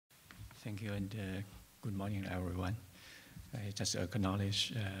Thank you, and good morning, everyone. I just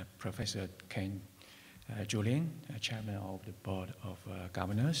acknowledge Professor Ken Julian, Chairman of the Board of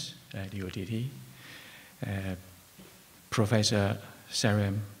Governors at UTT, Professor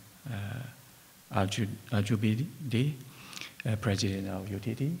Sarem Aljubidi, President of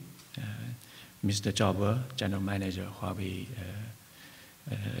UTT, Mr. Jobber, General Manager, Hauwei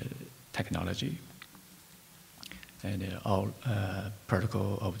Technology, and all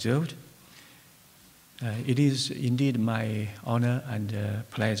protocol observed. It is indeed my honor and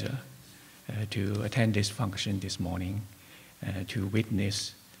pleasure to attend this function this morning to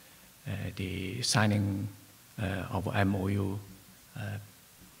witness the signing of MoU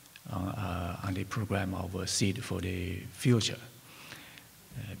on the program of Seed for the Future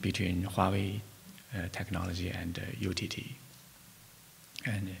between Hauwei Technology and UTT.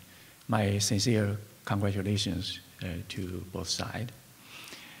 And my sincere congratulations to both sides.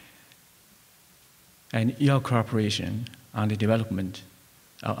 And your cooperation on the development,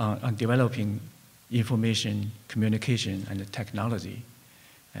 on developing information, communication, and technology,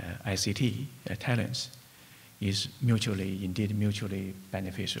 ICT talents, is indeed mutually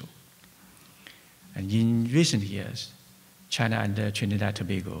beneficial. And in recent years, China and Trinidad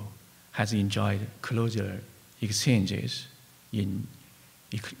Tobago has enjoyed closer exchanges in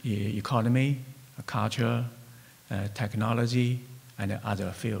economy, culture, technology, and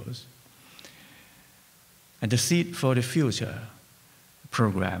other fields. And the Seed for the Future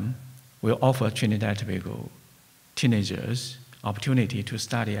program will offer Trinidad Tobago teenagers opportunity to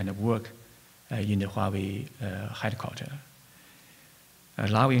study and work in the Hauwei headquarters,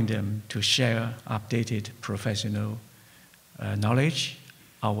 allowing them to share updated professional knowledge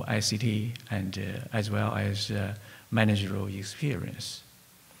of ICT and as well as managerial experience.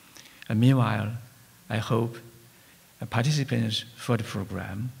 And meanwhile, I hope participants for the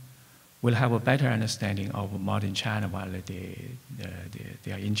program will have a better understanding of modern China while they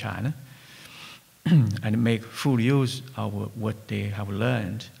are in China and make full use of what they have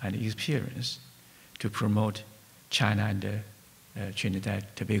learned and experienced to promote China and Trinidad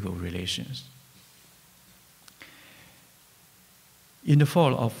Tobago relations. In the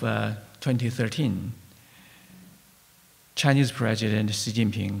fall of 2013, Chinese President Xi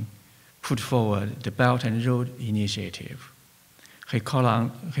Jinping put forward the Belt and Road Initiative. He called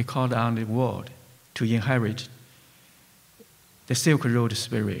on the world to inherit the Silk Road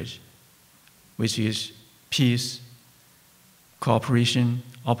spirit, which is peace, cooperation,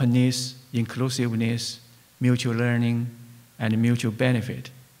 openness, inclusiveness, mutual learning, and mutual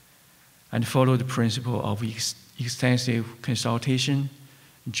benefit, and follow the principle of extensive consultation,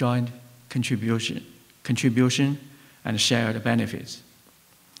 joint contribution, and shared benefits.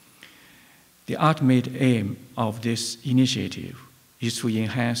 The ultimate aim of this initiative is to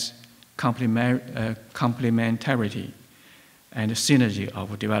enhance complementarity and synergy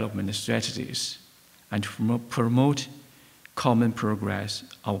of development strategies and to promote common progress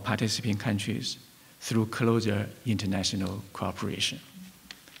of participating countries through closer international cooperation.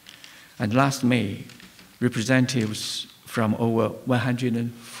 And last May, representatives from over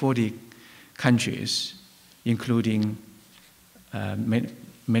 140 countries, including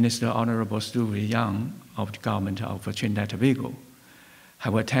Minister Honorable Stewart Young of the government of Trinidad and Tobago,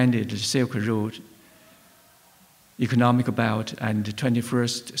 have attended the Silk Road Economic Belt and the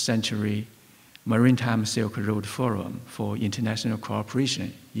 21st Century Maritime Silk Road Forum for International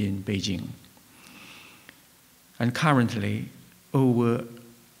Cooperation in Beijing. And currently, over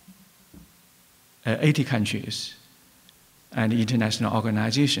 80 countries and international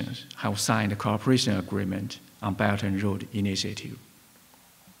organizations have signed a cooperation agreement on Belt and Road Initiative.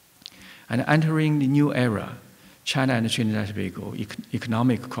 And entering the new era, China and Trinidad and Tobago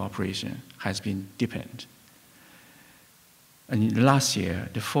economic cooperation has been deepened. And last year,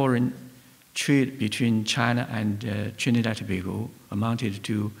 the foreign trade between China and Trinidad and Tobago amounted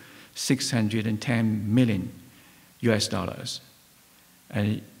to $610 million,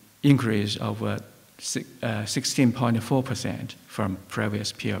 an increase of 16.4% from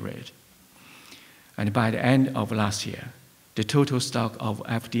previous period. And by the end of last year, the total stock of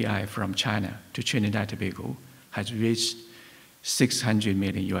FDI from China to Trinidad and Tobago has reached $600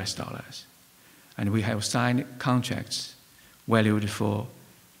 million. And we have signed contracts valued for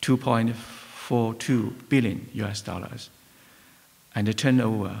 $2.42 billion. And the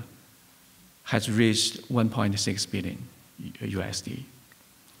turnover has reached $1.6 billion.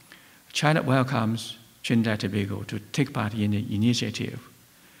 China welcomes Trinidad and Tobago to take part in the initiative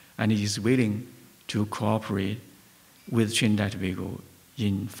and is willing to cooperate with Trinidad and Tobago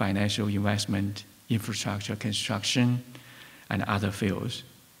in financial investment, infrastructure construction, and other fields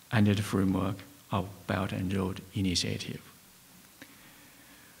under the framework of Belt and Road Initiative.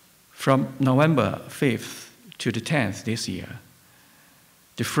 From November 5th to the 10th this year,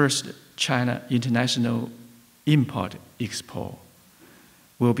 the first China International Import Expo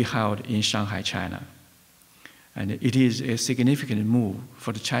will be held in Shanghai, China. And it is a significant move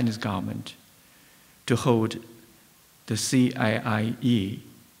for the Chinese government to hold the CIIE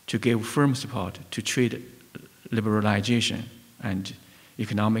to give firm support to trade liberalization and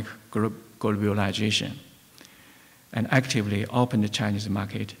economic globalization, and actively open the Chinese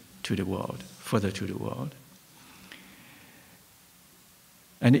market to the world, further to the world.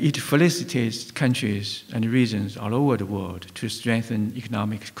 And it felicitates countries and regions all over the world to strengthen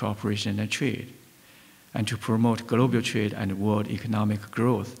economic cooperation and trade, and to promote global trade and world economic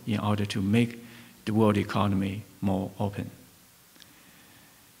growth in order to make the world economy more open.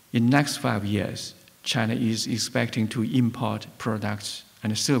 In the next 5 years, China is expecting to import products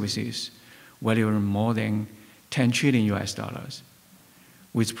and services valuing more than $10 trillion,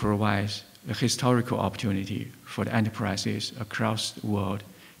 which provides a historical opportunity for the enterprises across the world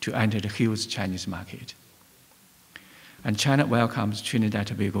to enter the huge Chinese market. And China welcomes Trinidad and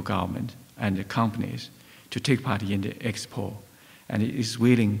Tobago government and the companies to take part in the expo, and it is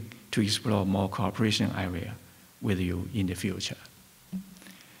willing to explore more cooperation area with you in the future.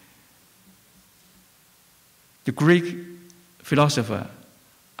 The Greek philosopher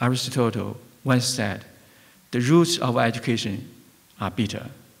Aristotle once said, "The roots of education are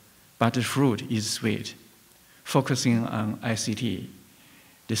bitter, but the fruit is sweet." Focusing on ICT,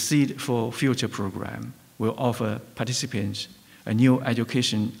 the Seed for Future program will offer participants a new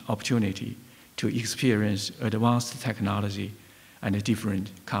education opportunity to experience advanced technology and a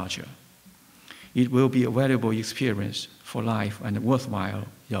different culture. It will be a valuable experience for life and worthwhile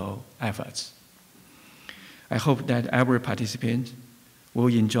your efforts. I hope that every participant will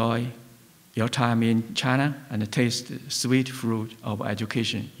enjoy your time in China and taste the sweet fruit of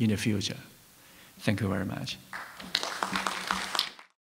education in the future. Thank you very much.